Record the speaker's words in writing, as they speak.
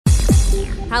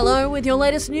Hello, with your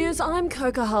latest news, I'm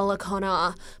Kokahala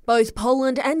Connor. Both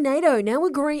Poland and NATO now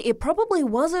agree it probably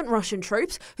wasn't Russian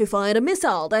troops who fired a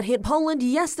missile that hit Poland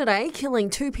yesterday, killing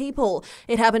 2 people.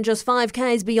 It happened just 5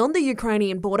 km beyond the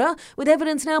Ukrainian border, with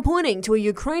evidence now pointing to a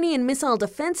Ukrainian missile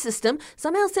defense system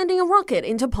somehow sending a rocket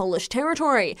into Polish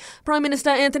territory. Prime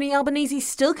Minister Anthony Albanese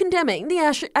still condemning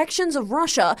the actions of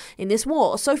Russia in this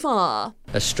war so far.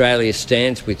 Australia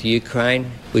stands with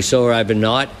Ukraine. We saw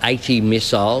overnight 80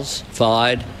 missiles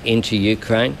fired into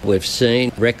Ukraine. We've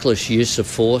seen reckless use of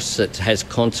force that has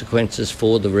consequences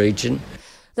for the region.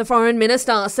 The Foreign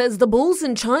Minister says the ball's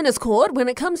in China's court when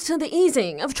it comes to the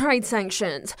easing of trade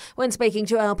sanctions. When speaking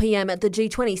to LPM at the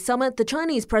G20 summit, the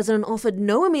Chinese president offered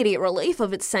no immediate relief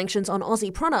of its sanctions on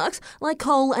Aussie products like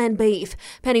coal and beef.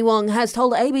 Penny Wong has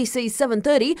told ABC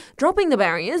 7:30 dropping the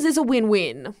barriers is a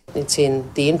win-win. It's in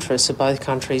the interests of both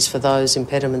countries for those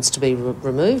impediments to be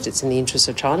removed. It's in the interests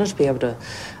of China to be able to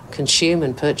consume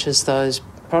and purchase those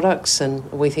products, and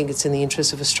we think it's in the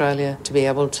interest of Australia to be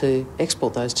able to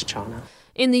export those to China.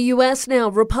 In the US now,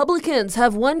 Republicans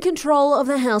have won control of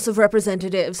the House of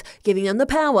Representatives, giving them the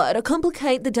power to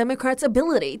complicate the Democrats'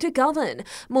 ability to govern.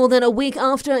 More than a week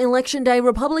after Election Day,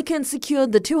 Republicans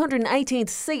secured the 218th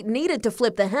seat needed to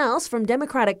flip the House from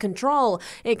Democratic control.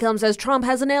 It comes as Trump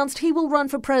has announced he will run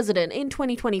for president in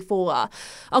 2024.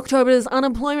 October's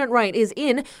unemployment rate is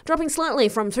in, dropping slightly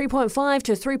from 3.5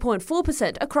 to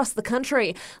 3.4% across the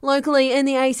country. Locally in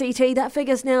the ACT, that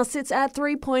figure now sits at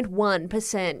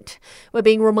 3.1%. We're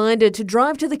being reminded to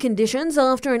drive to the conditions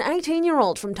after an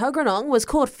 18-year-old from Tuggeranong was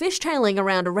caught fishtailing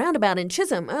around a roundabout in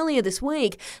Chisholm earlier this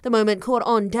week. The moment caught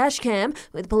on dashcam,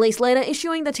 with police later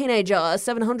issuing the teenager a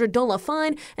 $700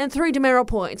 fine and 3 demerit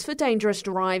points for dangerous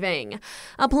driving.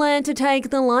 A plan to take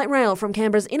the light rail from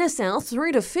Canberra's inner south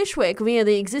through to Fyshwick via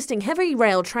the existing heavy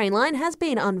rail train line has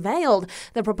been unveiled.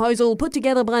 The proposal, put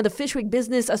together by the Fyshwick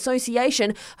Business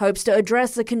Association, hopes to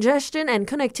address the congestion and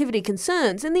connectivity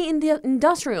concerns in the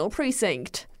industrial precinct.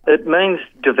 It means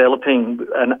developing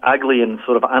an ugly and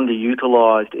sort of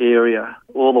underutilised area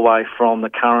all the way from the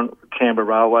current Canberra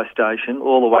railway station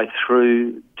all the way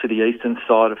through to the eastern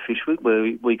side of Fyshwick,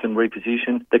 where we can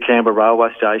reposition the Canberra railway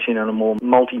station in a more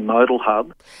multimodal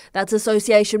hub. That's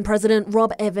Association President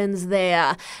Rob Evans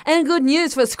there. And good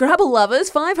news for Scrabble lovers,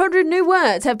 500 new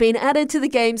words have been added to the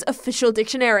game's official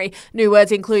dictionary. New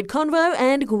words include convo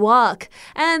and guac.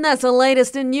 And that's the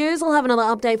latest in news. I'll have another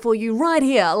update for you right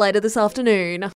here later this afternoon.